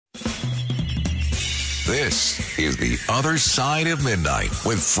This is The Other Side of Midnight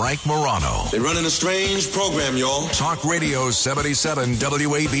with Frank Morano. They're running a strange program, y'all. Talk Radio 77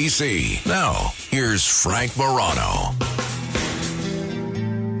 WABC. Now, here's Frank Morano.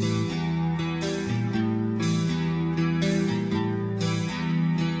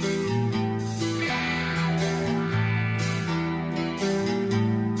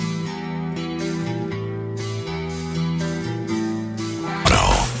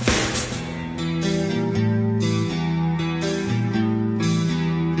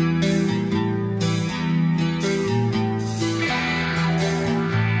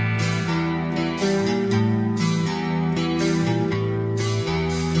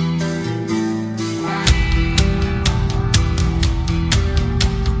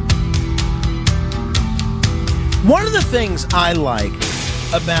 One of the things I like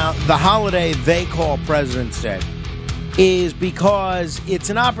about the holiday they call President's Day is because it's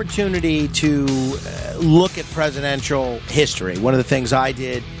an opportunity to look at presidential history. One of the things I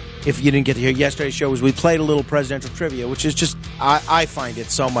did, if you didn't get to hear yesterday's show, was we played a little presidential trivia, which is just, I find it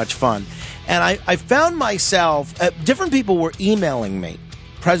so much fun. And I found myself, different people were emailing me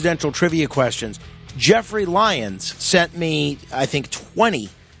presidential trivia questions. Jeffrey Lyons sent me, I think, 20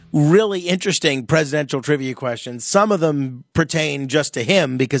 really interesting presidential trivia questions. Some of them pertain just to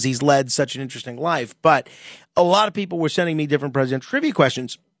him because he's led such an interesting life. But a lot of people were sending me different presidential trivia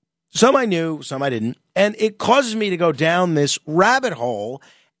questions. Some I knew, some I didn't. And it causes me to go down this rabbit hole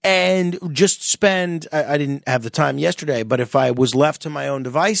and just spend, I didn't have the time yesterday, but if I was left to my own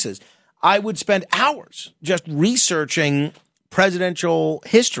devices, I would spend hours just researching presidential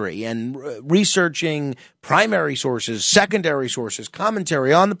history and researching primary sources, secondary sources,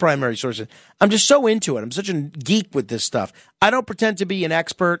 commentary on the primary sources. I'm just so into it. I'm such a geek with this stuff. I don't pretend to be an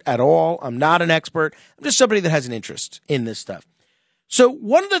expert at all. I'm not an expert. I'm just somebody that has an interest in this stuff. So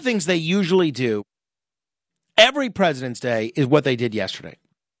one of the things they usually do every President's Day is what they did yesterday.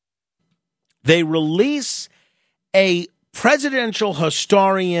 They release a presidential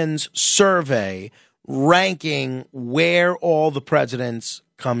historians survey ranking where all the presidents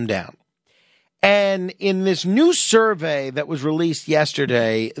come down. And in this new survey that was released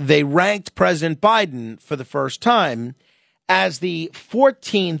yesterday, they ranked President Biden for the first time as the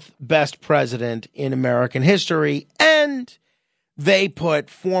 14th best president in American history, and they put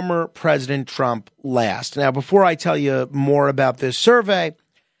former President Trump last. Now, before I tell you more about this survey,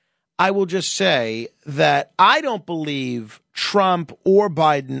 I will just say that I don't believe Trump or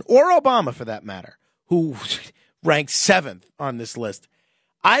Biden, or Obama for that matter, who ranked 7th on this list.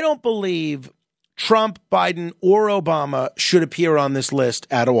 I don't believe Trump, Biden, or Obama should appear on this list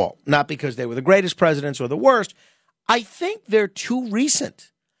at all. Not because they were the greatest presidents or the worst. I think they're too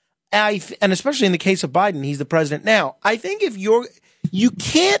recent. And especially in the case of Biden, he's the president now. I think if you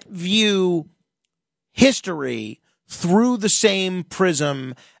can't view history through the same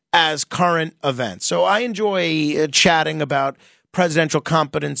prism as current events. So I enjoy chatting about presidential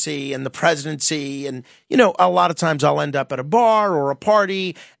competency and the presidency. And, you know, a lot of times I'll end up at a bar or a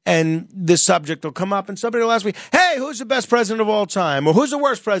party and this subject will come up and somebody will ask me, hey, who's the best president of all time? Or who's the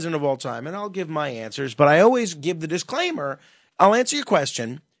worst president of all time? And I'll give my answers, but I always give the disclaimer. I'll answer your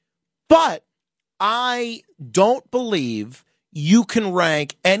question, but I don't believe you can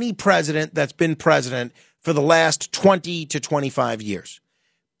rank any president that's been president for the last 20 to 25 years.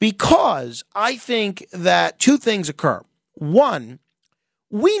 Because I think that two things occur. One,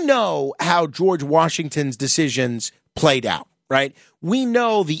 we know how George Washington's decisions played out, right? We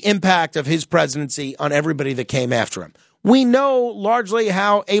know the impact of his presidency on everybody that came after him. We know largely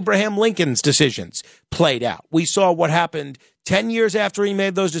how Abraham Lincoln's decisions played out. We saw what happened 10 years after he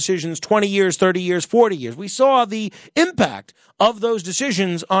made those decisions, 20 years, 30 years, 40 years. We saw the impact of those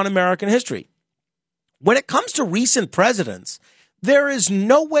decisions on American history. When it comes to recent presidents, there is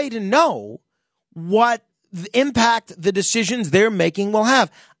no way to know what the impact the decisions they're making will have.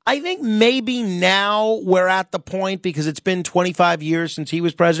 I think maybe now we're at the point, because it's been 25 years since he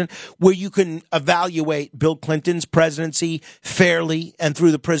was president, where you can evaluate Bill Clinton's presidency fairly and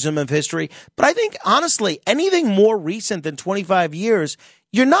through the prism of history. But I think, honestly, anything more recent than 25 years,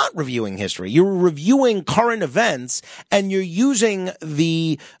 you're not reviewing history. You're reviewing current events, and you're using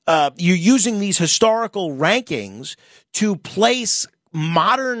these historical rankings to place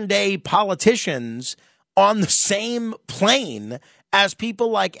modern day politicians on the same plane as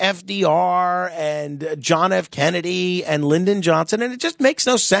people like FDR and John F. Kennedy and Lyndon Johnson. And it just makes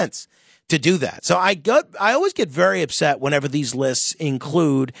no sense to do that. So I always get very upset whenever these lists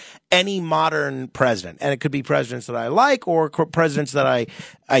include any modern president. And it could be presidents that I like or presidents that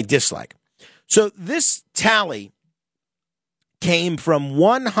I dislike. So this tally came from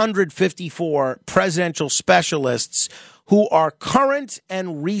 154 presidential specialists who are current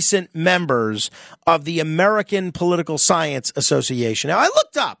and recent members of the American Political Science Association. Now, I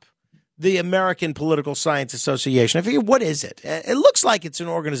looked up the American Political Science Association. I figured, what is it? It looks like it's an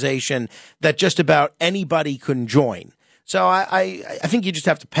organization that just about anybody can join. So I think you just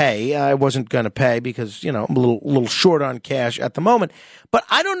have to pay. I wasn't going to pay because, I'm a little short on cash at the moment. But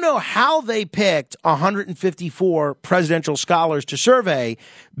I don't know how they picked 154 presidential scholars to survey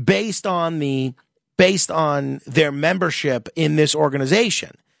based on their membership in this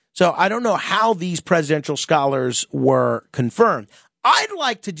organization. So I don't know how these presidential scholars were confirmed. I'd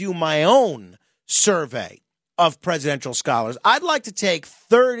like to do my own survey of presidential scholars. I'd like to take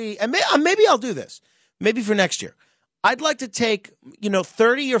 30, and maybe I'll do this, maybe for next year. I'd like to take,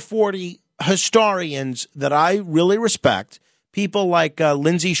 30 or 40 historians that I really respect, people like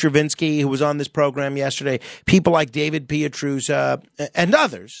Lindsay Chervinsky, who was on this program yesterday, people like David Pietrusza, and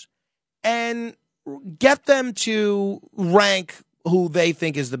others, and get them to rank who they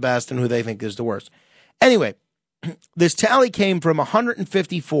think is the best and who they think is the worst. Anyway, this tally came from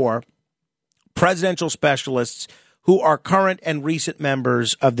 154 presidential specialists who are current and recent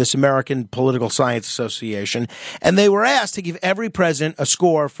members of this American Political Science Association, and they were asked to give every president a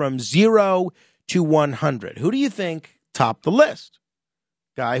score from 0 to 100. Who do you think topped the list?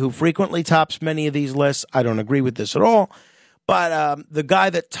 Guy who frequently tops many of these lists. I don't agree with this at all, but the guy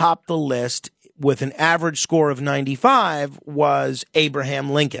that topped the list with an average score of 95 was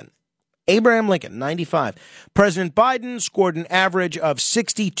Abraham Lincoln. Abraham Lincoln, 95. President Biden scored an average of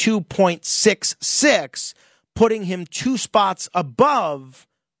 62.66, putting him 2 spots above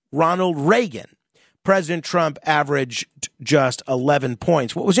Ronald Reagan. President Trump averaged just 11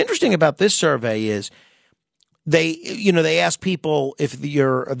 points. What was interesting about this survey is they asked people, if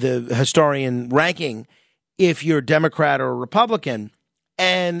you're the historian ranking, if you're Democrat or Republican,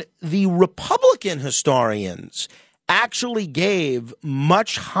 and the Republican historians actually gave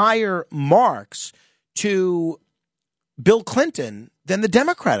much higher marks to Bill Clinton than the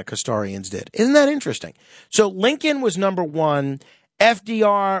Democratic historians did. Isn't that interesting? So Lincoln was number 1,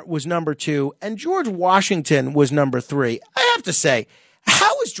 FDR was number 2, and George Washington was number 3. I have to say,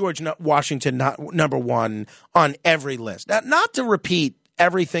 how is George Washington not number 1 on every list? Now, not to repeat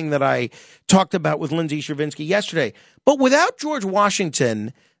everything that I talked about with Lindsay Chervinsky yesterday, but without George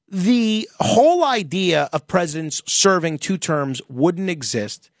Washington, the whole idea of presidents serving 2 terms wouldn't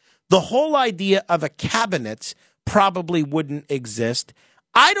exist. The whole idea of a cabinet probably wouldn't exist.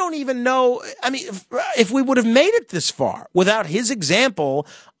 I don't even know, if we would have made it this far without his example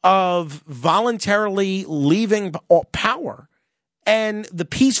of voluntarily leaving power and the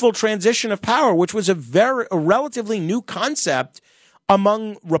peaceful transition of power, which was a relatively new concept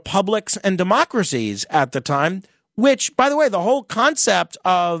among republics and democracies at the time, which, by the way, the whole concept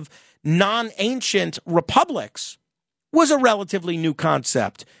of non-ancient republics was a relatively new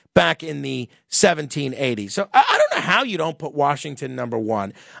concept back in the 1780s. So I don't know how you don't put Washington number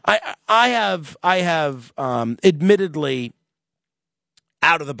 1. I have admittedly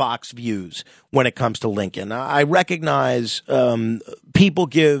out of the box views when it comes to Lincoln. I recognize people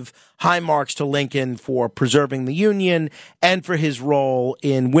give high marks to Lincoln for preserving the Union and for his role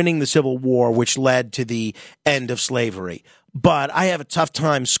in winning the Civil War, which led to the end of slavery. But I have a tough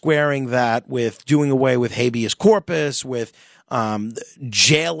time squaring that with doing away with habeas corpus, with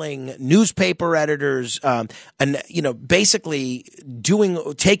jailing newspaper editors, and basically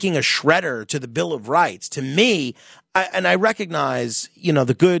taking a shredder to the Bill of Rights. To me, I recognize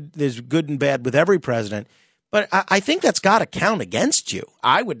there's good and bad with every president, but I think that's got to count against you.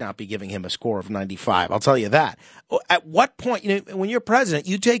 I would not be giving him a score of 95. I'll tell you that. At what point, when you're president,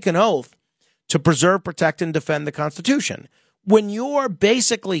 you take an oath to preserve, protect, and defend the Constitution. When you're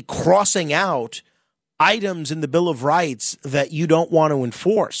basically crossing out items in the Bill of Rights that you don't want to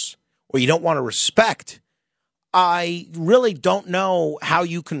enforce or you don't want to respect, I really don't know how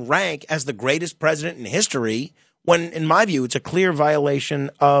you can rank as the greatest president in history when, in my view, it's a clear violation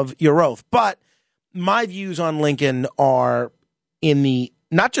of your oath. But my views on Lincoln are in the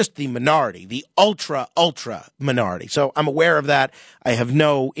not just the minority, the ultra minority. So I'm aware of that. I have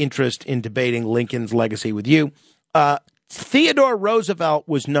no interest in debating Lincoln's legacy with you. Theodore Roosevelt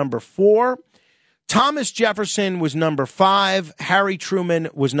was number 4. Thomas Jefferson was number 5. Harry Truman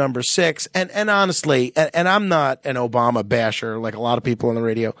was number 6. And honestly, and I'm not an Obama basher like a lot of people on the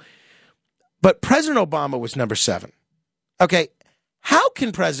radio, but President Obama was number 7. Okay, how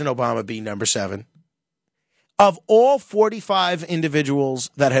can President Obama be number 7? Of all 45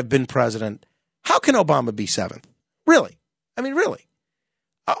 individuals that have been president, how can Obama be 7th? Really? I mean, really.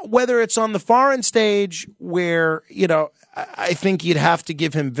 whether it's on the foreign stage where, I think you'd have to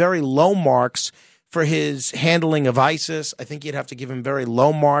give him very low marks for his handling of ISIS. I think you'd have to give him very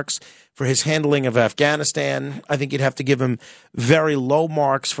low marks for his handling of Afghanistan. I think you'd have to give him very low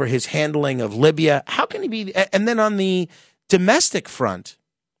marks for his handling of Libya. How can he be? And then on the domestic front,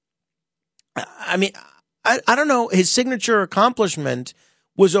 I mean, I don't know. His signature accomplishment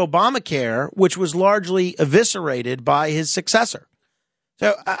was Obamacare, which was largely eviscerated by his successor.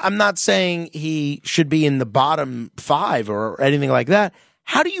 So I'm not saying he should be in the bottom 5 or anything like that.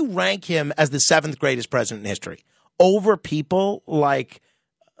 How do you rank him as the 7th greatest president in history over people like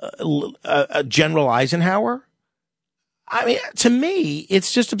General Eisenhower? I mean, to me,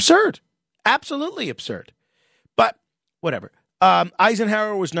 it's just absurd. Absolutely absurd. But whatever.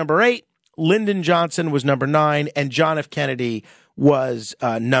 Eisenhower was number 8. Lyndon Johnson was number 9. And John F. Kennedy was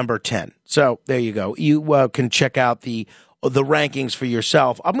number 10. So there you go. You can check out the rankings for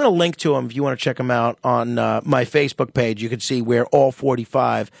yourself. I'm going to link to them if you want to check them out on my Facebook page. You can see where all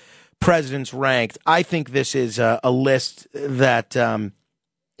 45 presidents ranked. I think this is a list that,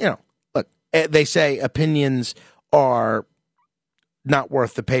 look, they say opinions are not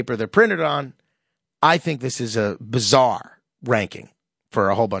worth the paper they're printed on. I think this is a bizarre ranking for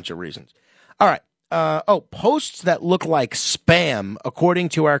a whole bunch of reasons. All right. Posts that look like spam, according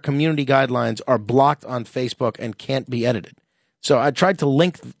to our community guidelines, are blocked on Facebook and can't be edited. So I tried to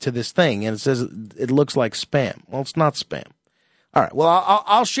link to this thing, and it says it looks like spam. Well, it's not spam. All right. Well,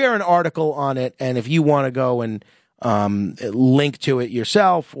 I'll share an article on it, and if you want to go and link to it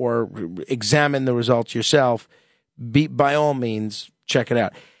yourself or examine the results yourself, by all means, check it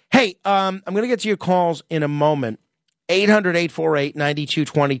out. Hey, I'm going to get to your calls in a moment.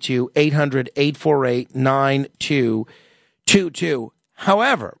 800-848-9222, 800-848-9222.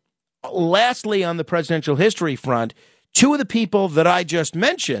 However, lastly, on the presidential history front, 2 of the people that I just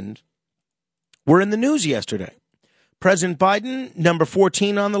mentioned were in the news yesterday. President Biden, number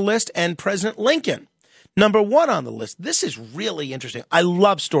 14 on the list, and President Lincoln, number 1 on the list. This is really interesting. I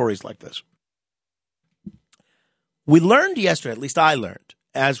love stories like this. We learned yesterday, at least I learned,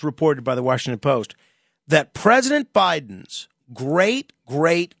 as reported by the Washington Post, that President Biden's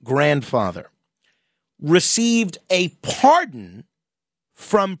great-great-grandfather received a pardon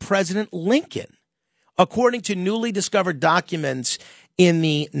from President Lincoln, according to newly discovered documents in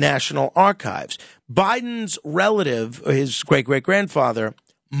the National Archives. Biden's relative, his great-great-grandfather,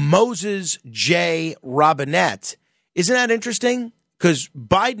 Moses J. Robinette, isn't that interesting? Because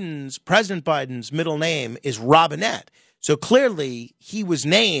President Biden's middle name is Robinette. So clearly he was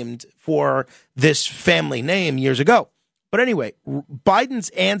named for this family name years ago. But anyway, Biden's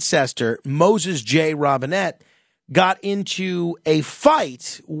ancestor, Moses J. Robinette, got into a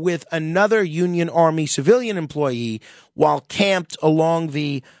fight with another Union Army civilian employee while camped along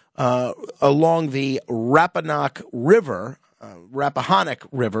the Rappahannock River,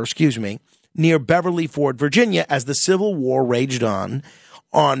 near Beverly Ford, Virginia, as the Civil War raged on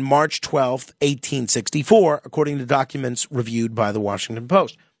March 12th, 1864, according to documents reviewed by the Washington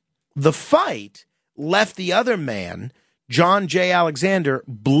Post. The fight left the other man, John J. Alexander,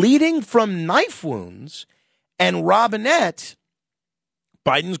 bleeding from knife wounds, and Robinette,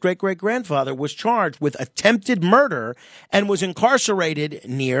 Biden's great-great-grandfather, was charged with attempted murder and was incarcerated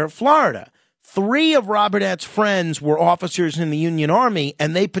near Florida. 3 of Robinette's friends were officers in the Union Army,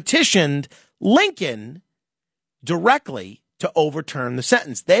 and they petitioned Lincoln directly to overturn the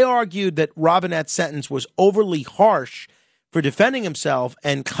sentence. They argued that Robinette's sentence was overly harsh for defending himself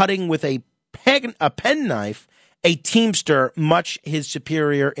and cutting with a penknife a teamster much his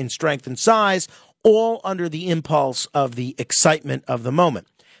superior in strength and size, all under the impulse of the excitement of the moment.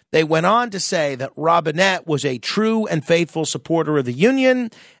 They went on to say that Robinette was a true and faithful supporter of the Union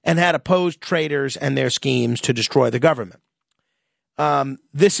and had opposed traitors and their schemes to destroy the government.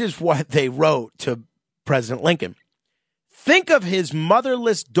 This is what they wrote to President Lincoln. Think of his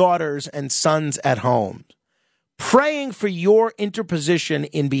motherless daughters and sons at home, praying for your interposition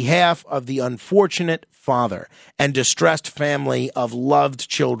in behalf of the unfortunate father and distressed family of loved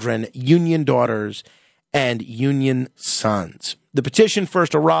children, Union daughters, and Union sons. The petition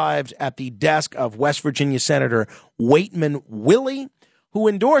first arrived at the desk of West Virginia Senator Waitman Willey, who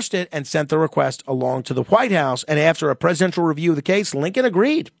endorsed it and sent the request along to the White House. And after a presidential review of the case, Lincoln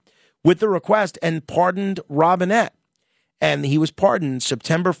agreed with the request and pardoned Robinette. And he was pardoned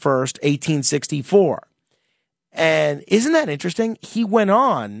September 1st, 1864. And isn't that interesting? He went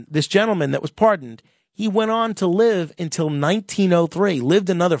on, this gentleman that was pardoned, he went on to live until 1903, lived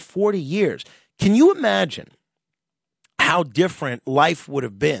another 40 years. Can you imagine how different life would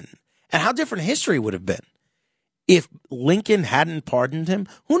have been and how different history would have been if Lincoln hadn't pardoned him,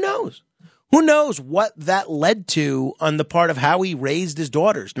 who knows? Who knows what that led to on the part of how he raised his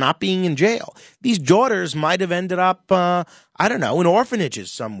daughters, not being in jail. These daughters might have ended up, in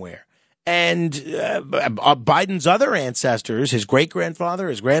orphanages somewhere. And Biden's other ancestors, his great-grandfather,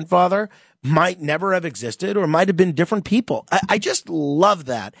 his grandfather, might never have existed or might have been different people. I just love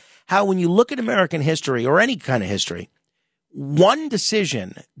that, how when you look at American history or any kind of history, one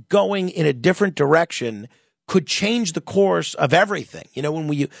decision going in a different direction could change the course of everything. You know,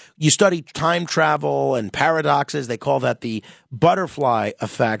 when you study time travel and paradoxes, they call that the butterfly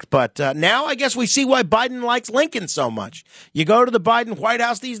effect. But now I guess we see why Biden likes Lincoln so much. You go to the Biden White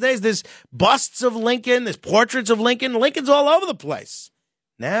House these days, there's busts of Lincoln, there's portraits of Lincoln. Lincoln's all over the place.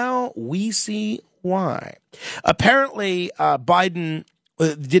 Now we see why. Apparently, Biden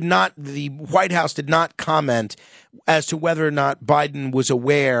the White House did not comment as to whether or not Biden was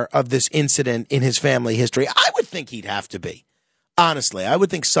aware of this incident in his family history. I would think he'd have to be. Honestly, I would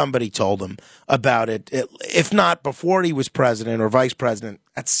think somebody told him about it, if not before he was president or vice president,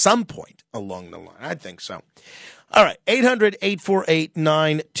 at some point along the line. I think so. All right,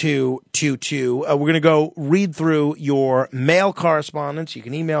 800-848-9222. We're going to go read through your mail correspondence. You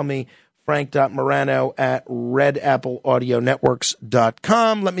can email me,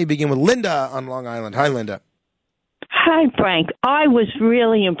 frank.morano@redappleaudionetworks.com. Let me begin with Linda on Long Island. Hi, Linda. Hi, Frank. I was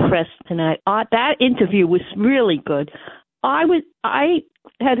really impressed tonight. That interview was really good. I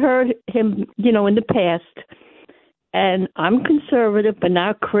had heard him, in the past, and I'm conservative, but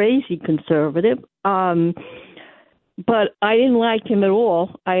not crazy conservative. But I didn't like him at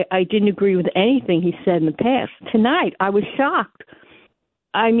all. I didn't agree with anything he said in the past. Tonight, I was shocked.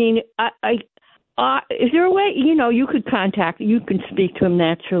 I mean, is there a way, you could you can speak to him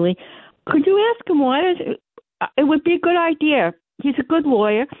naturally. Could you ask him it would be a good idea. He's a good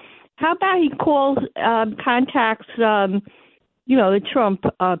lawyer. How about he contacts, the Trump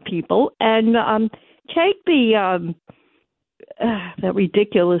people and take that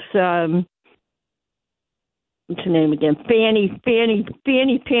ridiculous, what's her name again? Fanny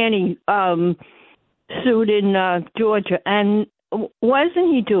suit in Georgia. And why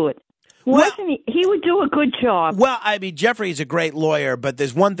doesn't he do it? He would do a good job. Well, I mean, Jeffrey's a great lawyer, but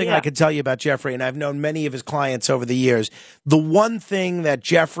there's one thing I can tell you about Jeffrey, and I've known many of his clients over the years. The one thing that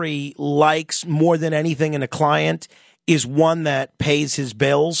Jeffrey likes more than anything in a client is one that pays his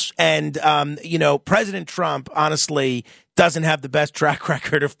bills. And, President Trump, honestly, doesn't have the best track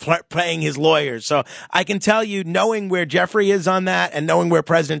record of paying his lawyers. So I can tell you, knowing where Jeffrey is on that and knowing where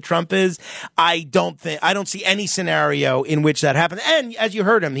President Trump is, I don't see any scenario in which that happens. And as you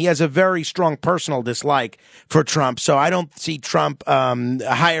heard him, he has a very strong personal dislike for Trump. So I don't see Trump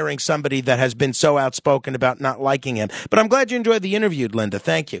hiring somebody that has been so outspoken about not liking him. But I'm glad you enjoyed the interview, Linda.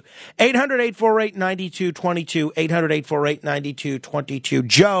 Thank you. 800-848-9222, 800-848-9222.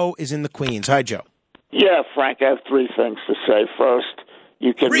 Joe is in the Queens. Hi, Joe. Yeah, Frank, I have three things to say. First,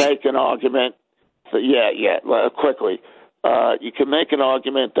 you can make an argument. Quickly. You can make an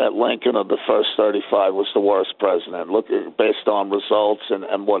argument that Lincoln of the first 35 was the worst president. Based on results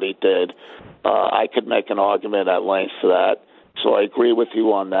and what he did, I could make an argument at length for that. So I agree with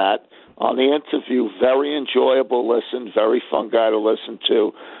you on that. On the interview, very enjoyable listen, very fun guy to listen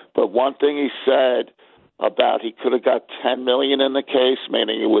to. But one thing he said about he could have got $10 million in the case,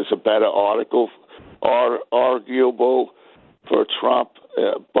 meaning it was a better article. Arguable for Trump,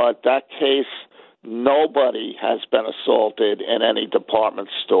 but that case, nobody has been assaulted in any department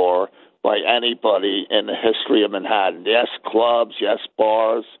store by anybody in the history of Manhattan. Yes, clubs, yes,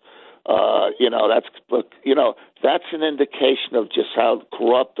 bars. That's an indication of just how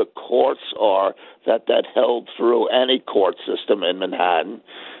corrupt the courts are that held through any court system in Manhattan.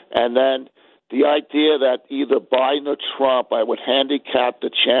 And then the idea that either Biden or Trump, I would handicap the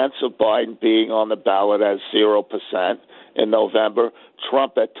chance of Biden being on the ballot as 0% in November,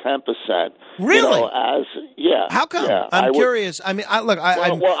 Trump at 10%. Really? How come? Yeah, I'm curious. I mean, I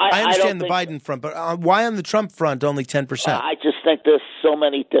understand the Biden front, but why on the Trump front only 10%? I just think there's so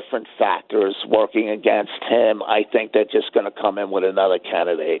many different factors working against him. I think they're just going to come in with another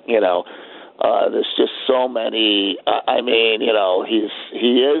candidate, there's just so many.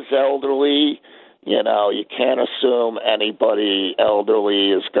 He is elderly. You can't assume anybody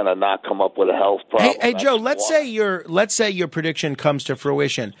elderly is going to not come up with a health problem. Hey, Joe, let's say your prediction comes to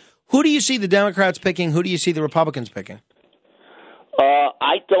fruition. Who do you see the Democrats picking? Who do you see the Republicans picking?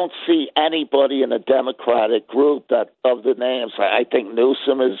 I don't see anybody in the Democratic group that of the names. I think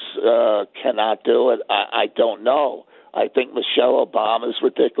Newsom cannot do it. I don't know. I think Michelle Obama is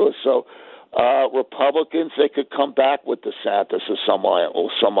ridiculous. So. Republicans, they could come back with DeSantis or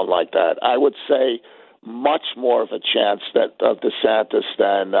someone like that. I would say much more of a chance of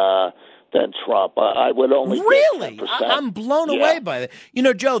DeSantis than Trump. I would only really. give 10%. I'm blown away by that. You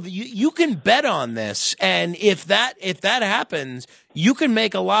know, Joe, you can bet on this, and if that happens, you can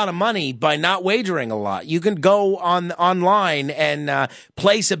make a lot of money by not wagering a lot. You can go online and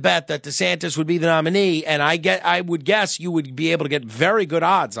place a bet that DeSantis would be the nominee, and I would guess you would be able to get very good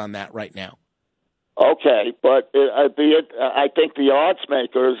odds on that right now. Okay, but I think the odds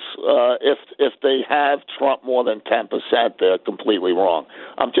makers, if they have Trump more than 10%, they're completely wrong.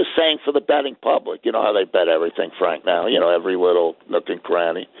 I'm just saying for the betting public, you know how they bet everything, Frank, now, you know, every little nook and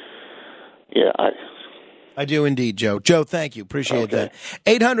cranny. Yeah, I do indeed, Joe. Joe, thank you. Appreciate that.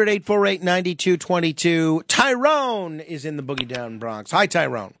 800-848-9222. Tyrone is in the Boogie Down Bronx. Hi,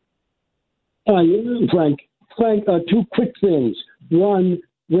 Tyrone. Hi, Frank. Frank, two quick things. One,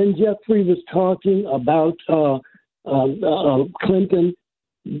 when Jeffrey was talking about Clinton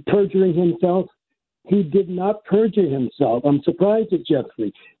perjuring himself, he did not perjure himself. I'm surprised at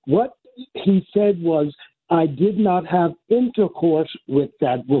Jeffrey. What he said was, I did not have intercourse with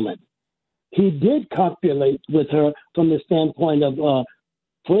that woman. He did copulate with her from the standpoint of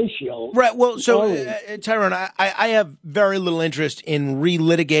ratio. Right. Well, so Tyrone, I have very little interest in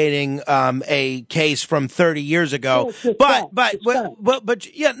relitigating a case from 30 years ago. But I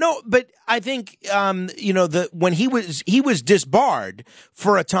think when he was disbarred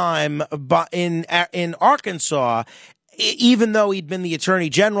for a time in Arkansas, even though he'd been the attorney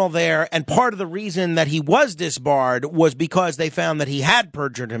general there, and part of the reason that he was disbarred was because they found that he had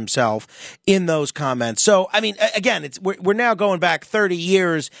perjured himself in those comments. So, I mean, again, we're now going back 30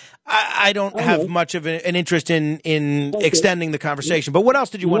 years. I don't have much of an interest in extending the conversation. But what else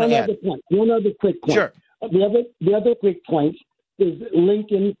did you want to add? One other quick point. Sure. The other quick point is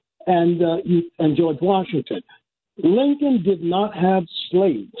Lincoln and George Washington. Lincoln did not have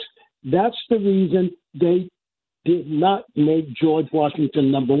slaves. That's the reason they did not make George Washington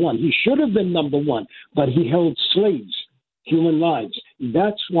number one. He should have been number one, but he held slaves, human lives.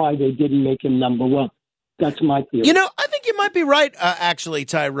 That's why they didn't make him number one. That's my theory. You know, I think you might be right, actually,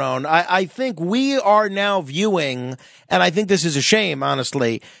 Tyrone. I think we are now viewing, and I think this is a shame,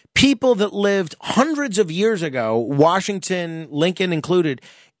 honestly, people that lived hundreds of years ago, Washington, Lincoln included,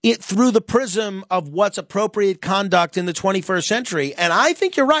 it through the prism of what's appropriate conduct in the 21st century. And I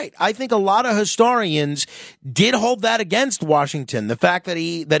think you're right. I think a lot of historians did hold that against Washington, the fact that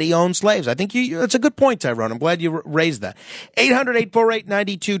he owned slaves. I think that's a good point, Tyrone. I'm glad you raised that.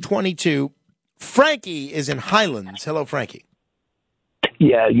 800-848-9222. Frankie is in Highlands. Hello, Frankie.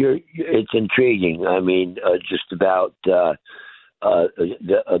 Yeah, it's intriguing. I mean, just about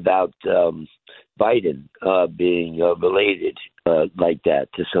Biden being related like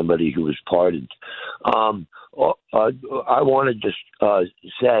that to somebody who was pardoned. I want to just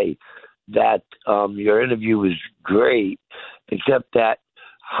say that your interview was great, except that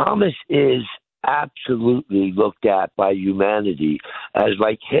Hamas is absolutely looked at by humanity as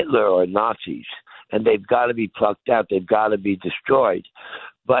like Hitler or Nazis, and they've got to be plucked out. They've got to be destroyed.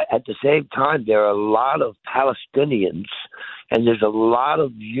 But at the same time, there are a lot of Palestinians and there's a lot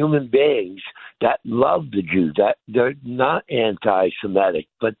of human beings that love the Jews. That they're not anti-Semitic,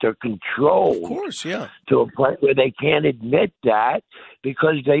 but they're controlled, of course, yeah, to a point where they can't admit that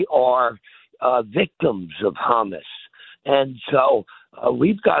because they are victims of Hamas. And so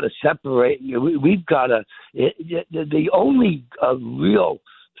we've got to separate. We've got to. The only real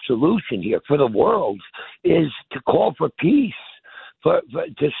solution here for the world is to call for peace,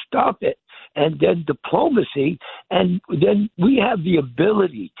 to stop it, and then diplomacy, and then we have the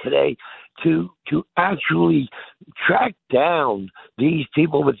ability today to actually track down these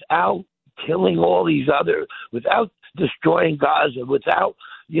people without killing all these other, without destroying Gaza, without,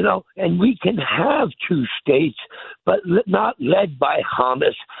 and we can have two states, but not led by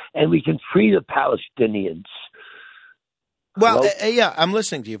Hamas, and we can free the Palestinians. Well, yeah, I'm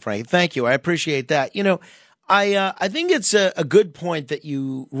listening to you, Frank. Thank you. I appreciate that. I think it's a good point that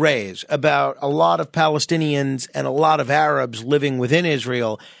you raise about a lot of Palestinians and a lot of Arabs living within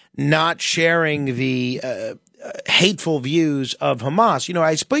Israel not sharing the hateful views of Hamas.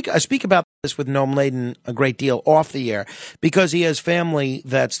 I speak about this with Noam Laden a great deal off the air because he has family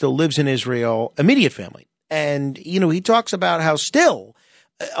that still lives in Israel, immediate family. And, he talks about how still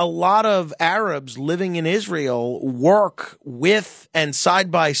a lot of Arabs living in Israel work with and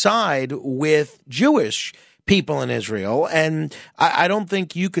side by side with Jewish people in Israel. And I don't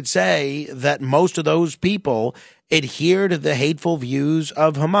think you could say that most of those people adhere to the hateful views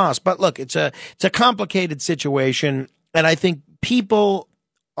of Hamas. But look, it's a complicated situation. And I think people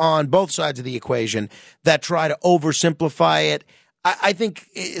on both sides of the equation that try to oversimplify it, I think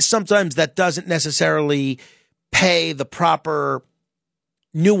sometimes that doesn't necessarily pay the proper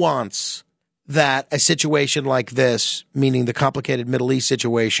nuance that a situation like this, meaning the complicated Middle East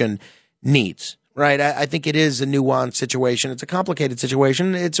situation, needs. Right? I think it is a nuanced situation. It's a complicated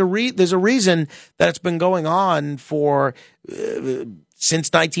situation. There's a reason that it's been going on for since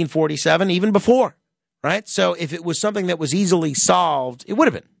 1947, even before. Right? So if it was something that was easily solved, it would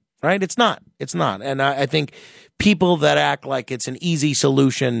have been. Right? It's not. It's not. And I think people that act like it's an easy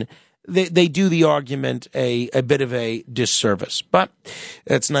solution, they do the argument a bit of a disservice. But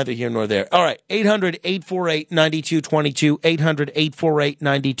that's neither here nor there. All right, 800-848-9222,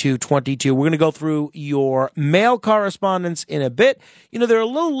 800-848-9222. We're going to go through your mail correspondence in a bit. You know, they're a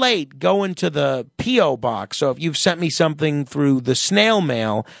little late going to the P.O. box, so if you've sent me something through the snail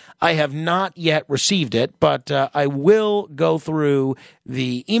mail, I have not yet received it, but I will go through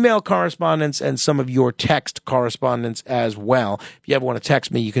the email correspondence and some of your text correspondence as well. If you ever want to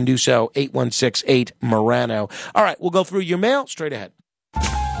text me, you can do so, 816-8-MORANO. All right, we'll go through your mail straight ahead.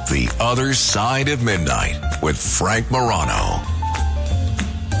 The Other Side of Midnight with Frank Morano.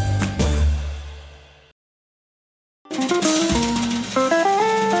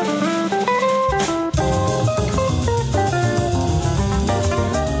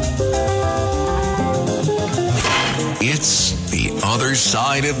 It's The Other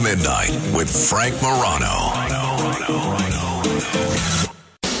Side of Midnight with Frank Morano.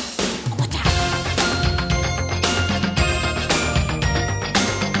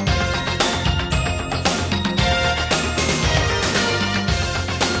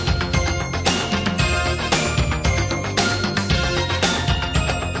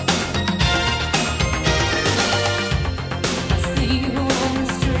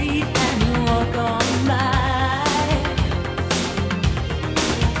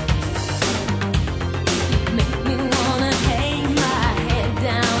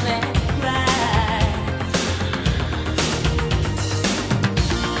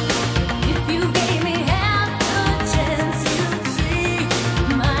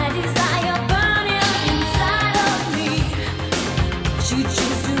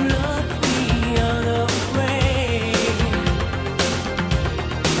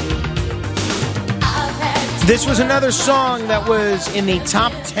 This was another song that was in the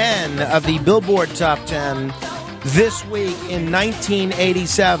top 10 of the Billboard Top 10 this week in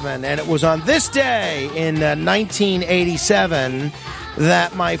 1987. And it was on this day in 1987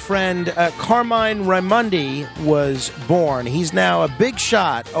 that my friend Carmine Raimondi was born. He's now a big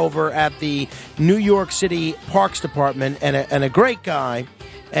shot over at the New York City Parks Department and a great guy.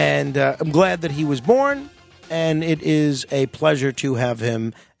 And I'm glad that he was born, and it is a pleasure to have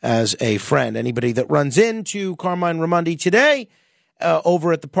him as a friend. Anybody that runs into Carmine Raimondi today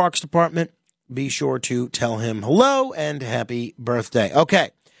over at the Parks Department, be sure to tell him hello and happy birthday. Okay,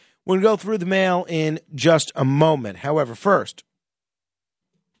 we're going to go through the mail in just a moment. However, first,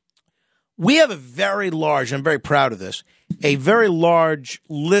 we have a very large, I'm very proud of this, a very large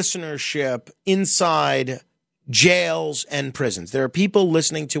listenership inside jails and prisons. There are people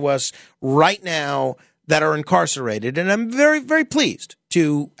listening to us right now that are incarcerated, and I'm very, very pleased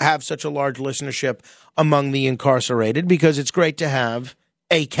to have such a large listenership among the incarcerated because it's great to have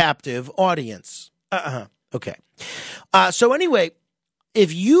a captive audience. Okay. So anyway,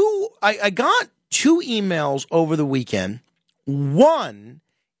 I got 2 emails over the weekend, one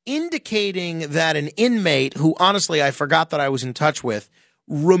indicating that an inmate who honestly I forgot that I was in touch with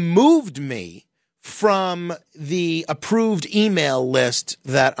removed me from the approved email list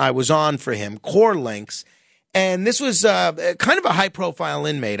that I was on for him, Core Links. And this was kind of a high-profile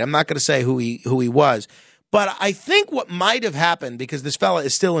inmate. I'm not going to say who he was. But I think what might have happened, because this fella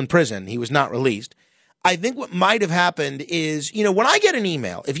is still in prison, he was not released, I think what might have happened is, you know, when I get an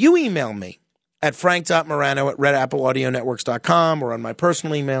email, if you email me at frank.morano@redappleaudionetworks.com or on my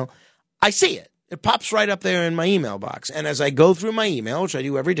personal email, I see it. It pops right up there in my email box. And as I go through my email, which I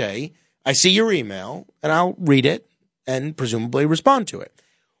do every day, I see your email, and I'll read it and presumably respond to it.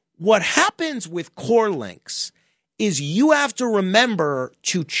 What happens with Core Links is you have to remember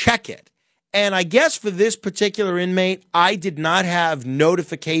to check it. And I guess for this particular inmate, I did not have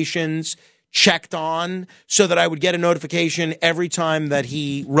notifications checked on so that I would get a notification every time that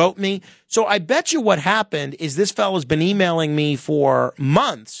he wrote me. So I bet you what happened is this fellow's been emailing me for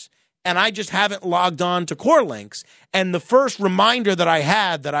months, and I just haven't logged on to Core Links. And the first reminder that I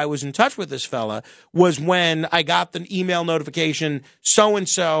had that I was in touch with this fella was when I got the email notification,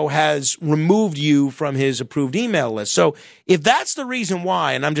 so-and-so has removed you from his approved email list. So if that's the reason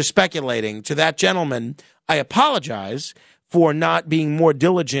why, and I'm just speculating, to that gentleman, I apologize. for not being more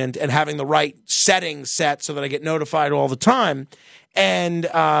diligent and having the right settings set so that I get notified all the time. And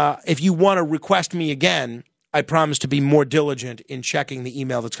if you want to request me again, I promise to be more diligent in checking the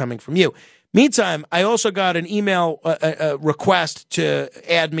email that's coming from you. Meantime, I also got an email request to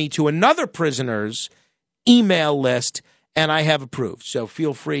add me to another prisoner's email list, and I have approved. So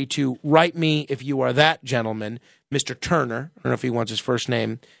feel free to write me if you are that gentleman, Mr. Turner. I don't know if he wants his first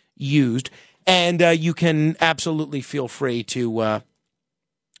name used. And you can absolutely feel free to,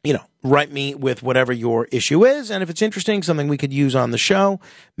 write me with whatever your issue is. And if it's interesting, something we could use on the show,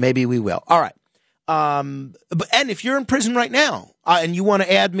 maybe we will. All right. And if you're in prison right now and you want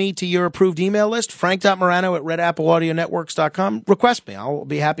to add me to your approved email list, frank.morano@redappleaudionetworks.com, request me. I'll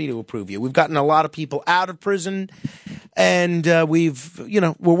be happy to approve you. We've gotten a lot of people out of prison, and we're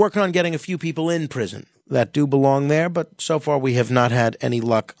working on getting a few people in prison that do belong there, but so far we have not had any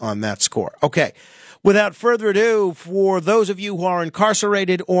luck on that score. Okay. Without further ado, for those of you who are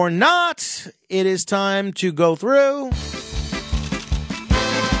incarcerated or not, it is time to go through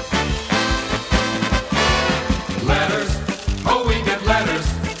letters. Oh, we get letters.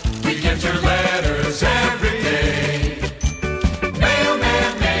 We get your letters every day.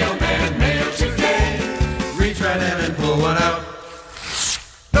 Mailman, mailman, mail today. Reach right in and pull one out.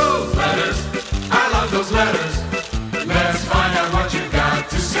 Those letters, I love those letters. Let's find out what you got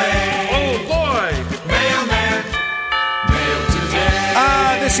to say. Oh, boy. Mailman, mail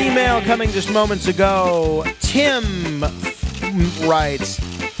today. This email coming just moments ago. Tim writes,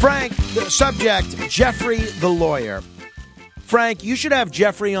 Frank, the subject, Jeffrey the lawyer. Frank, you should have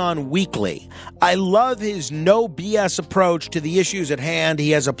Jeffrey on weekly. I love his no BS approach to the issues at hand.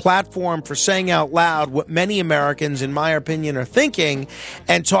 He has a platform for saying out loud what many Americans, in my opinion, are thinking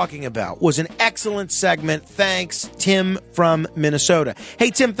and talking about. Was an excellent segment. Thanks, Tim from Minnesota.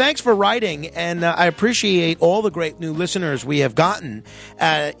 Hey, Tim, thanks for writing, and I appreciate all the great new listeners we have gotten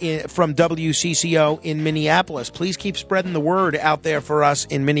from WCCO in Minneapolis. Please keep spreading the word out there for us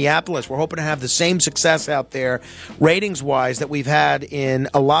in Minneapolis. We're hoping to have the same success out there, ratings-wise, that we've had in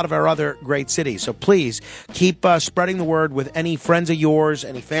a lot of our other great cities. So please keep spreading the word with any friends of yours,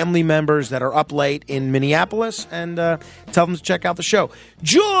 any family members that are up late in Minneapolis, and tell them to check out the show.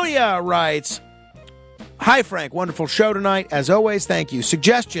 Julia writes, Hi, Frank. Wonderful show tonight. As always, thank you.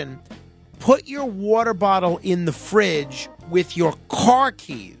 Suggestion, put your water bottle in the fridge with your car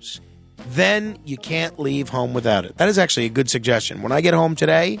keys. Then you can't leave home without it. That is actually a good suggestion. When I get home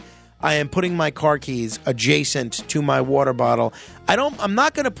today, I am putting my car keys adjacent to my water bottle. I'm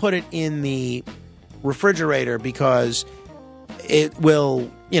not going to put it in the refrigerator because it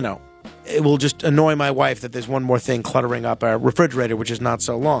will just annoy my wife that there's one more thing cluttering up our refrigerator, which is not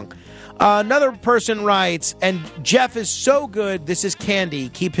so long. Another person writes, and Jeff is so good, this is candy.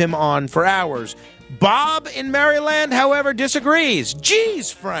 Keep him on for hours. Bob in Maryland, however, disagrees.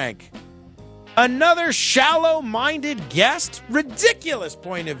 Geez, Frank. Another shallow-minded guest? Ridiculous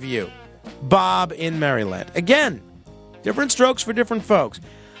point of view. Bob in Maryland. Again, different strokes for different folks.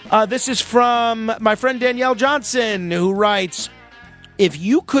 This is from my friend Danielle Johnson, who writes, if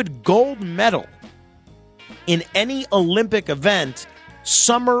you could gold medal in any Olympic event,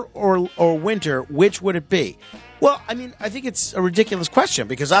 summer or winter, which would it be? Well, I mean, I think it's a ridiculous question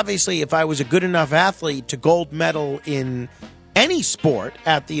because obviously if I was a good enough athlete to gold medal in any sport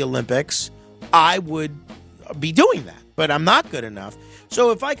at the Olympics, I would be doing that, but I'm not good enough. So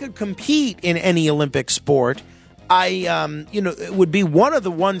if I could compete in any Olympic sport, it would be one of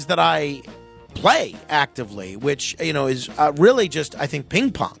the ones that I play actively, which, is really just, I think,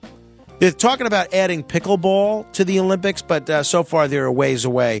 ping pong. They're talking about adding pickleball to the Olympics, but so far they're a ways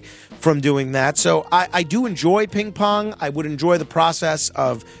away from doing that. So I do enjoy ping pong. I would enjoy the process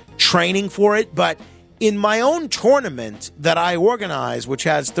of training for it, but in my own tournament that I organize, which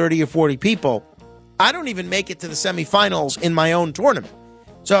has 30 or 40 people, I don't even make it to the semifinals in my own tournament.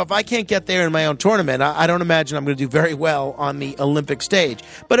 So if I can't get there in my own tournament, I don't imagine I'm going to do very well on the Olympic stage.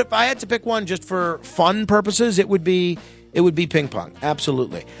 But if I had to pick one just for fun purposes, it would be ping pong.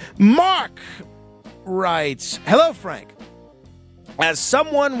 Absolutely. Mark writes, hello, Frank. As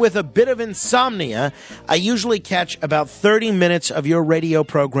someone with a bit of insomnia, I usually catch about 30 minutes of your radio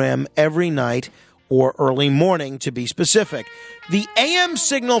program every night or early morning, to be specific. The AM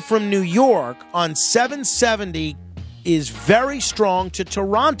signal from New York on 770 is very strong to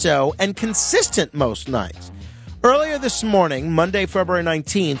Toronto and consistent most nights. Earlier this morning, Monday, February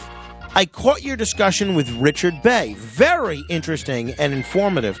 19th, I caught your discussion with Richard Bay. Very interesting and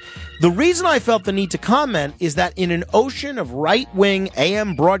informative. The reason I felt the need to comment is that in an ocean of right-wing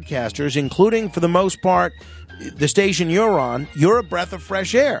AM broadcasters, including, for the most part, the station you're on, you're a breath of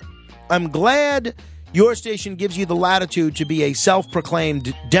fresh air. I'm glad Your station gives you the latitude to be a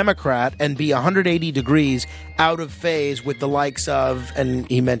self-proclaimed Democrat and be 180 degrees out of phase with the likes of, and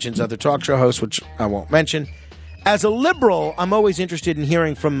he mentions other talk show hosts, which I won't mention. As a liberal, I'm always interested in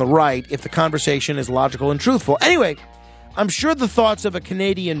hearing from the right if the conversation is logical and truthful. Anyway, I'm sure the thoughts of a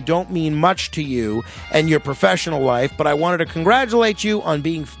Canadian don't mean much to you and your professional life, but I wanted to congratulate you on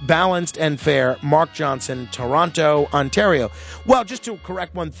being balanced and fair. Mark Johnson, Toronto, Ontario. Well, just to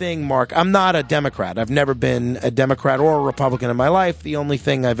correct one thing, Mark, I'm not a Democrat. I've never been a Democrat or a Republican in my life. The only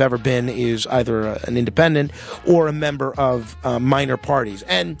thing I've ever been is either an independent or a member of minor parties.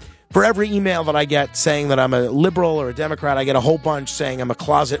 And for every email that I get saying that I'm a liberal or a Democrat, I get a whole bunch saying I'm a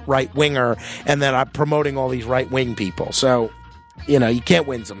closet right-winger and that I'm promoting all these right-wing people. So, you can't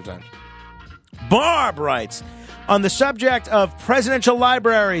win sometimes. Barb writes, on the subject of presidential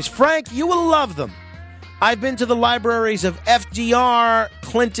libraries, Frank, you will love them. I've been to the libraries of FDR,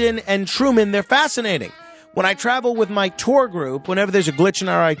 Clinton, and Truman. They're fascinating. When I travel with my tour group, whenever there's a glitch in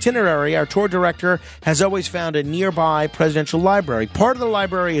our itinerary, our tour director has always found a nearby presidential library. Part of the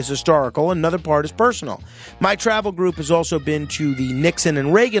library is historical, another part is personal. My travel group has also been to the Nixon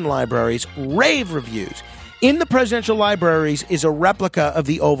and Reagan libraries. Rave reviews. In the presidential libraries is a replica of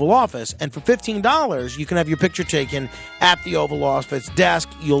the Oval Office, and for $15, you can have your picture taken at the Oval Office desk.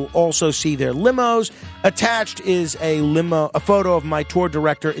 You'll also see their limos. Attached is a photo of my tour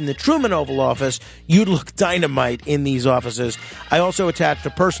director in the Truman Oval Office. You'd look dynamite in these offices. I also attached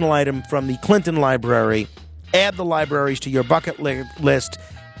a personal item from the Clinton Library. Add the libraries to your bucket list.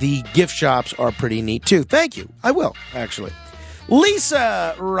 The gift shops are pretty neat, too. Thank you. I will, actually.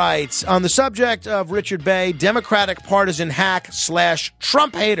 Lisa writes, on the subject of Richard Bay, Democratic partisan hack /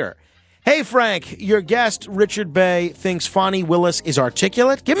 Trump hater. Hey, Frank, your guest, Richard Bay, thinks Fani Willis is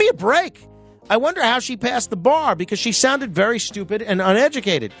articulate. Give me a break. I wonder how she passed the bar because she sounded very stupid and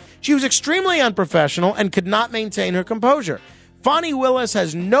uneducated. She was extremely unprofessional and could not maintain her composure. Fani Willis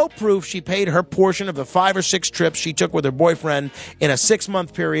has no proof she paid her portion of the 5 or 6 trips she took with her boyfriend in a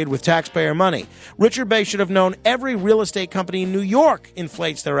 6-month period with taxpayer money. Richard Bay should have known every real estate company in New York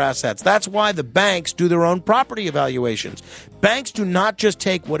inflates their assets. That's why the banks do their own property evaluations. Banks do not just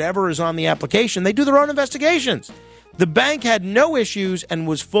take whatever is on the application. They do their own investigations. The bank had no issues and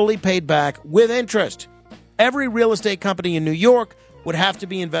was fully paid back with interest. Every real estate company in New York would have to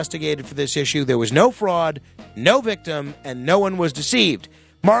be investigated for this issue. There was no fraud, no victim, and no one was deceived.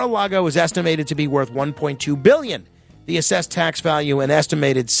 Mar-a-Lago is estimated to be worth $1.2 billion. The assessed tax value and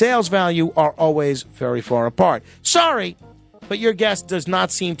estimated sales value are always very far apart. Sorry, but your guest does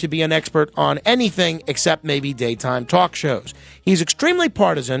not seem to be an expert on anything except maybe daytime talk shows. He's extremely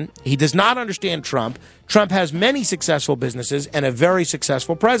partisan. He does not understand Trump. Trump has many successful businesses and a very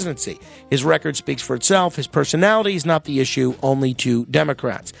successful presidency. His record speaks for itself. His personality is not the issue, only to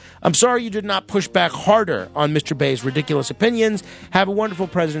Democrats. I'm sorry you did not push back harder on Mr. Bay's ridiculous opinions. Have a wonderful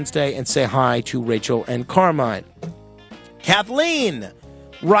President's Day and say hi to Rachel and Carmine. Kathleen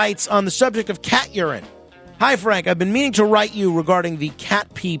writes on the subject of cat urine. Hi, Frank. I've been meaning to write you regarding the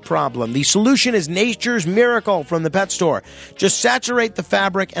cat pee problem. The solution is Nature's Miracle from the pet store. Just saturate the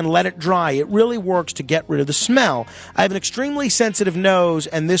fabric and let it dry. It really works to get rid of the smell. I have an extremely sensitive nose,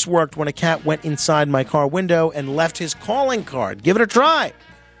 and this worked when a cat went inside my car window and left his calling card. Give it a try.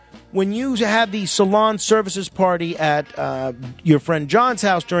 When you had the salon services party at your friend John's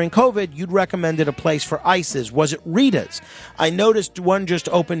house during COVID, you'd recommended a place for ices. Was it Rita's? I noticed one just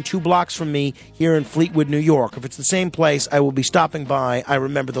opened 2 blocks from me here in Fleetwood, New York. If it's the same place, I will be stopping by. I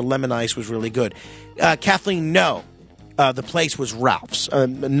remember the lemon ice was really good. Kathleen, no. The place was Ralph's.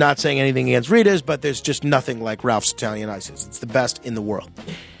 I'm not saying anything against Rita's, but there's just nothing like Ralph's Italian ices. It's the best in the world.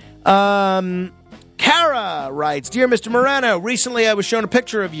 Kara writes, Dear Mr. Morano, recently I was shown a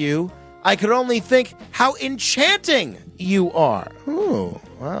picture of you. I could only think how enchanting you are. Oh,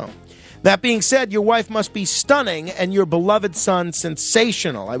 wow. That being said, your wife must be stunning and your beloved son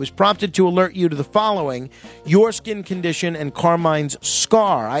sensational. I was prompted to alert you to the following: your skin condition and Carmine's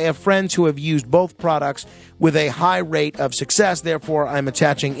scar. I have friends who have used both products with a high rate of success. Therefore, I'm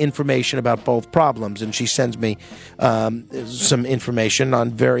attaching information about both problems. And she sends me some information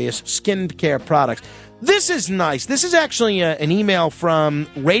on various skincare products. This is nice. This is actually an email from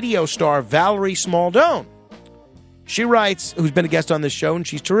radio star Valerie Smaldone. She writes, who's been a guest on this show, and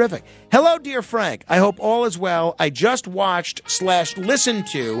she's terrific. Hello, dear Frank. I hope all is well. I just watched / listened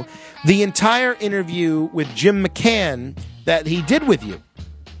to the entire interview with Jim McCann that he did with you.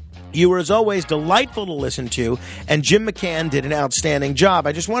 You were, as always, delightful to listen to, and Jim McCann did an outstanding job.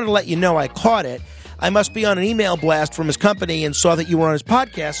 I just wanted to let you know I caught it. I must be on an email blast from his company and saw that you were on his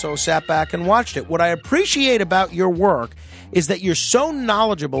podcast, so sat back and watched it. What I appreciate about your work is that you're so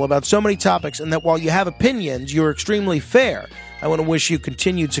knowledgeable about so many topics, and that while you have opinions, you're extremely fair. I want to wish you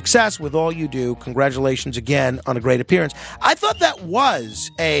continued success with all you do. Congratulations again on a great appearance. I thought that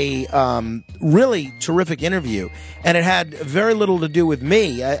was a really terrific interview, and it had very little to do with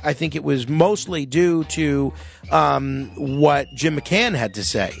me. I think it was mostly due to what Jim McCann had to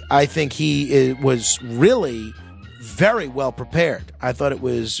say. I think he was really very well prepared. I thought it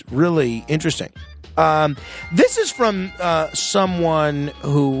was really interesting. This is from someone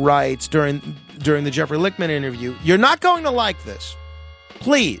who writes during the Jeffrey Lichtman interview. You're not going to like this.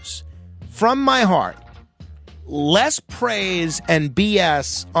 Please, from my heart, less praise and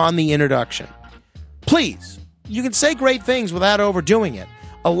BS on the introduction. Please, you can say great things without overdoing it.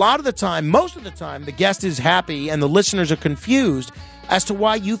 A lot of the time, most of the time, the guest is happy and the listeners are confused as to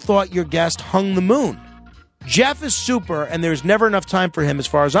why you thought your guest hung the moon. Jeff is super, and there's never enough time for him as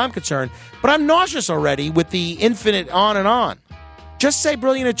far as I'm concerned, but I'm nauseous already with the infinite on and on. Just say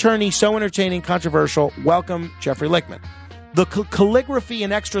brilliant attorney, so entertaining, controversial. Welcome, Jeffrey Lichtman. The calligraphy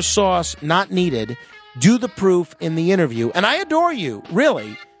and extra sauce not needed. Do the proof in the interview. And I adore you,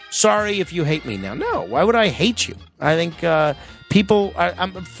 really. Sorry if you hate me now. No, why would I hate you? I think I'm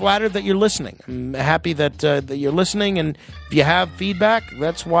flattered that you're listening. I'm happy that you're listening, and if you have feedback,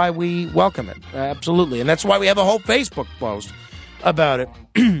 that's why we welcome it. Absolutely. And that's why we have a whole Facebook post about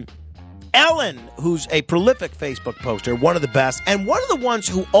it. Ellen, who's a prolific Facebook poster, one of the best, and one of the ones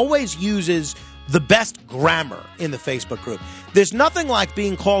who always uses the best grammar in the Facebook group. There's nothing like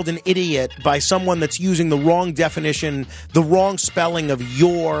being called an idiot by someone that's using the wrong definition, the wrong spelling of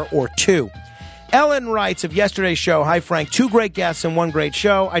your or to. Ellen writes of yesterday's show, hi, Frank, 2 great guests and 1 great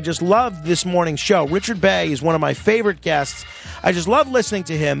show. I just loved this morning's show. Richard Bay is one of my favorite guests. I just love listening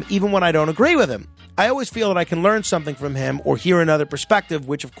to him, even when I don't agree with him. I always feel that I can learn something from him or hear another perspective,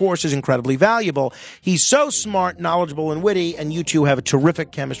 which, of course, is incredibly valuable. He's so smart, knowledgeable, and witty, and you two have a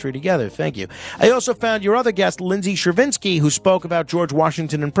terrific chemistry together. Thank you. I also found your other guest, Lindsay Chervinsky, who spoke about George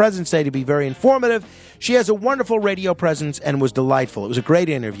Washington and President's Day, to be very informative. She has a wonderful radio presence and was delightful. It was a great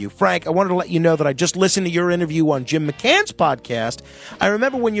interview. Frank, I wanted to let you know that I just listened to your interview on Jim McCann's podcast. I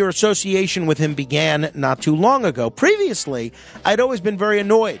remember when your association with him began not too long ago. Previously, I'd always been very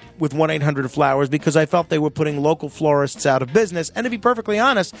annoyed with 1-800-Flowers because I felt they were putting local florists out of business. And to be perfectly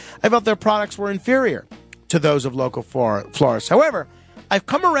honest, I felt their products were inferior to those of local florists. However, I've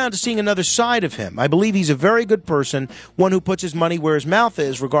come around to seeing another side of him. I believe he's a very good person, one who puts his money where his mouth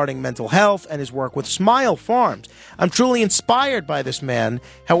is regarding mental health and his work with Smile Farms. I'm truly inspired by this man.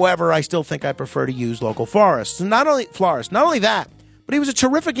 However, I still think I prefer to use local florists. Not only that, but he was a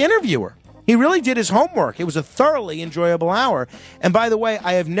terrific interviewer. He really did his homework. It was a thoroughly enjoyable hour. And by the way,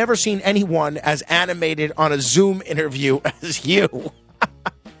 I have never seen anyone as animated on a Zoom interview as you.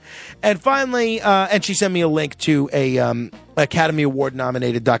 And finally, and she sent me a link to a Academy Award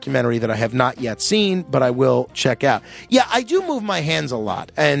nominated documentary that I have not yet seen, but I will check out. Yeah, I do move my hands a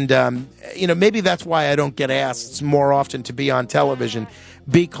lot. And, maybe that's why I don't get asked more often to be on television,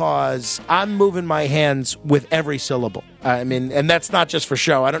 because I'm moving my hands with every syllable. I mean, and that's not just for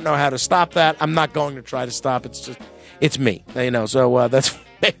show. I don't know how to stop that. I'm not going to try to stop. It's me, so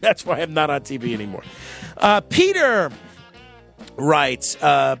that's why I'm not on TV anymore. Peter writes,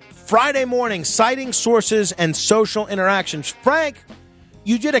 Friday morning, citing sources and social interactions. Frank,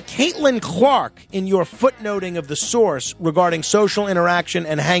 you did a Caitlin Clark in your footnoting of the source regarding social interaction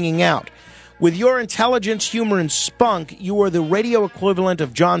and hanging out. With your intelligence, humor, and spunk, you are the radio equivalent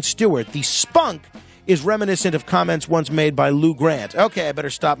of Jon Stewart. The spunk is reminiscent of comments once made by Lou Grant. Okay, I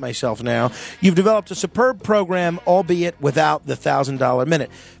better stop myself now. You've developed a superb program, albeit without the $1,000 minute.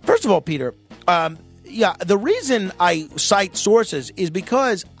 First of all, Peter, the reason I cite sources is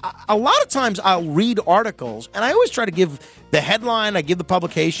because a lot of times I'll read articles, and I always try to give the headline, I give the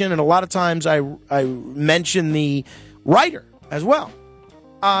publication, and a lot of times I mention the writer as well.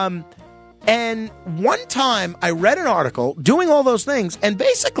 And one time I read an article doing all those things, and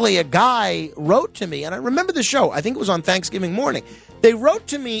basically a guy wrote to me, and I remember the show, I think it was on Thanksgiving morning. They wrote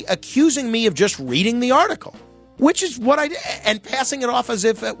to me accusing me of just reading the article, which is what I did, and passing it off as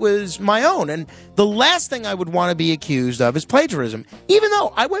if it was my own. And the last thing I would want to be accused of is plagiarism, even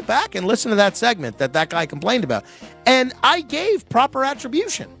though I went back and listened to that segment that guy complained about, and I gave proper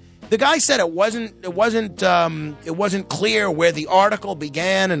attribution. The guy said it wasn't clear where the article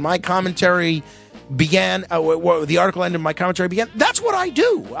began and my commentary began, where the article ended and my commentary began. That's what I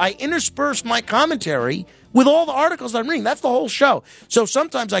do. I intersperse my commentary with all the articles I'm reading. That's the whole show. So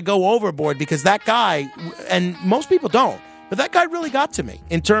sometimes I go overboard because that guy, and most people don't, But that guy really got to me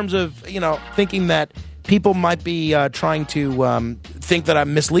in terms of, thinking that people might be trying to think that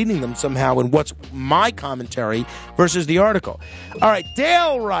I'm misleading them somehow in what's my commentary versus the article. All right,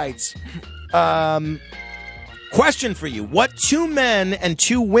 Dale writes, question for you. What two men and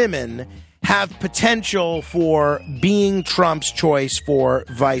two women have potential for being Trump's choice for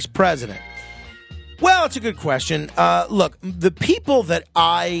vice president? Well, it's a good question. Look, the people that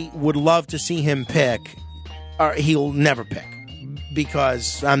I would love to see him pick, he'll never pick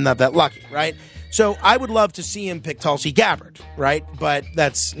because I'm not that lucky, right? So I would love to see him pick Tulsi Gabbard, right? But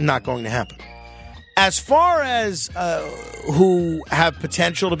that's not going to happen. As far as who have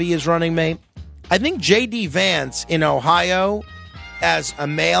potential to be his running mate, I think J.D. Vance in Ohio as a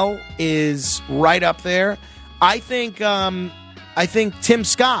male is right up there. I think Tim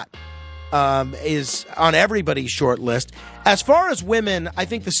Scott is on everybody's short list. As far as women, I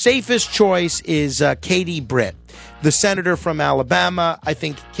think the safest choice is Katie Britt, the senator from Alabama. I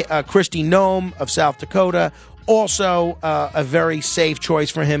think Kristi Noem of South Dakota, also a very safe choice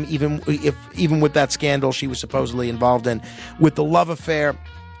for him, even with that scandal she was supposedly involved in with the love affair.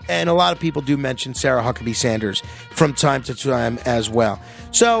 And a lot of people do mention Sarah Huckabee Sanders from time to time as well.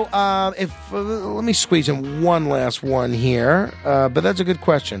 So let me squeeze in one last one here, but that's a good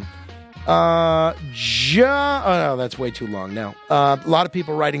question. Oh, no, that's way too long now. A lot of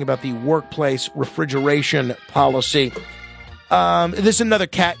people writing about the workplace refrigeration policy. This is another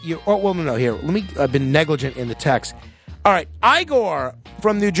cat. Here. I've been negligent in the text. All right. Igor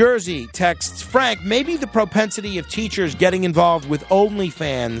from New Jersey texts, Frank, maybe the propensity of teachers getting involved with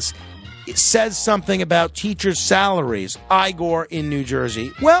OnlyFans says something about teachers' salaries. Igor in New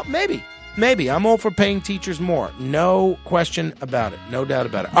Jersey. Well, maybe. I'm all for paying teachers more. No question about it. No doubt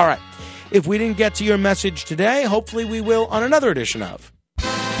about it. All right. If we didn't get to your message today, hopefully we will on another edition of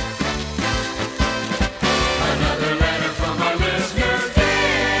Another letter from our listener, Dave.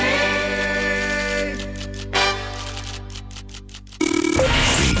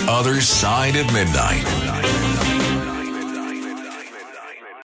 The Other Side of Midnight.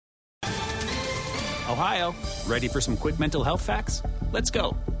 Ohio, ready for some quick mental health facts? Let's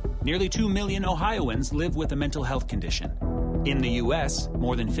go. Nearly 2 million Ohioans live with a mental health condition. In the U.S.,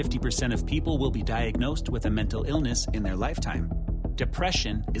 more than 50% of people will be diagnosed with a mental illness in their lifetime.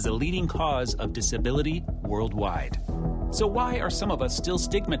 Depression is a leading cause of disability worldwide. So why are some of us still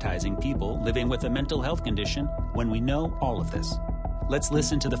stigmatizing people living with a mental health condition when we know all of this? Let's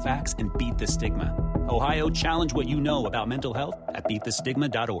listen to the facts and beat the stigma. Ohio, challenge what you know about mental health at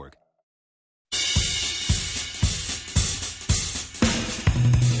beatthestigma.org.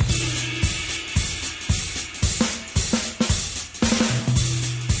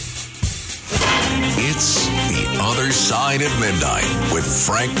 It's The Other Side of Midnight with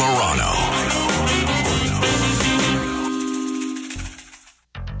Frank Morano.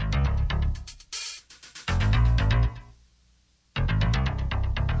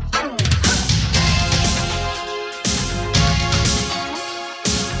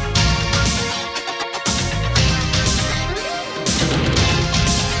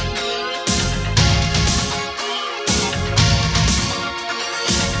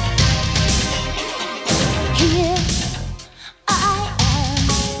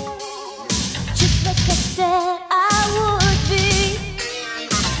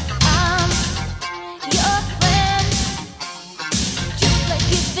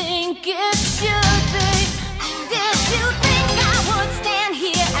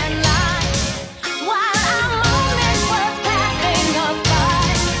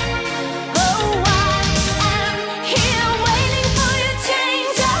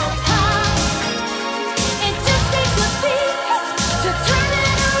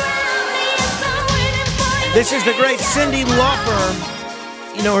 This is the great Cyndi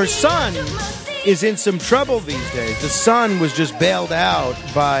Lauper. You know, her son is in some trouble these days. The son was just bailed out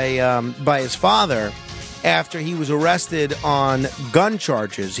by his father after he was arrested on gun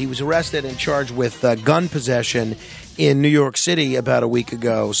charges. He was arrested and charged with gun possession in New York City about a week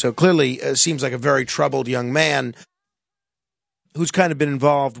ago. So clearly seems like a very troubled young man who's kind of been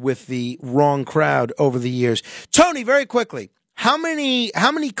involved with the wrong crowd over the years. Tony, very quickly. How many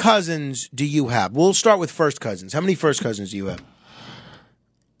cousins do you have? We'll start with first cousins. How many first cousins do you have?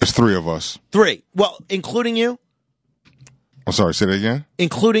 It's 3 of us. 3. Well, including you? I'm sorry, say that again?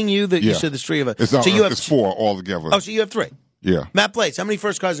 Including you, you said there's 3 of us. It's not, so you have it's 4 altogether. Oh, so you have 3. Yeah. Matt Blades, how many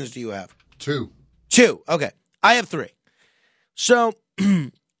first cousins do you have? 2. 2. Okay. I have 3. So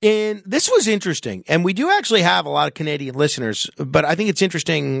this was interesting, and we do actually have a lot of Canadian listeners, but I think it's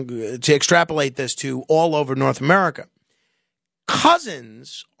interesting to extrapolate this to all over North America.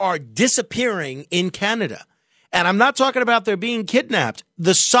 Cousins are disappearing in Canada. And I'm not talking about they're being kidnapped.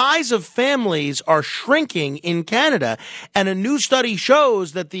 The size of families are shrinking in Canada. And a new study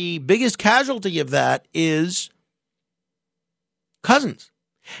shows that the biggest casualty of that is cousins.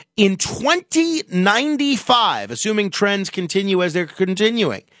 In 2095, assuming trends continue as they're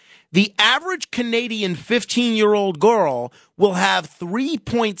continuing, the average Canadian 15-year-old girl will have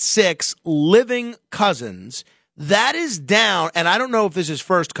 3.6 living cousins. That is down, and I don't know if this is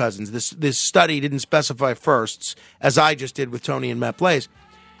first cousins. This study didn't specify firsts, as I just did with Tony and Matt Blaze.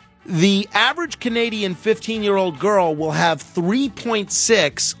 The average Canadian 15-year-old girl will have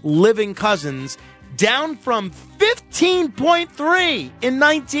 3.6 living cousins, down from 15.3 in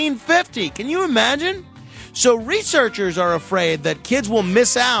 1950. Can you imagine? So researchers are afraid that kids will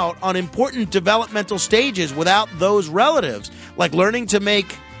miss out on important developmental stages without those relatives, like learning to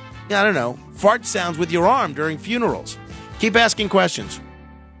make, I don't know, fart sounds with your arm during funerals. Keep asking questions.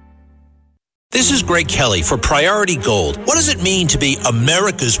 This is Greg Kelly for Priority Gold. What does it mean to be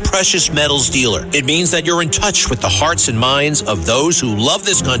America's precious metals dealer? It means that you're in touch with the hearts and minds of those who love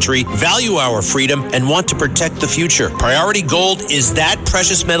this country, value our freedom, and want to protect the future. Priority Gold is that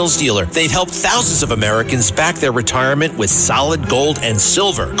precious metals dealer. They've helped thousands of Americans back their retirement with solid gold and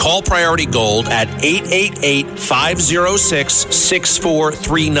silver. Call Priority Gold at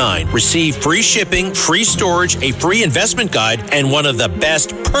 888-506-6439. Receive free shipping, free storage, a free investment guide, and one of the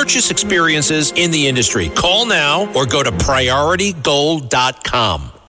best purchase experiences in the industry. Call now or go to PriorityGold.com.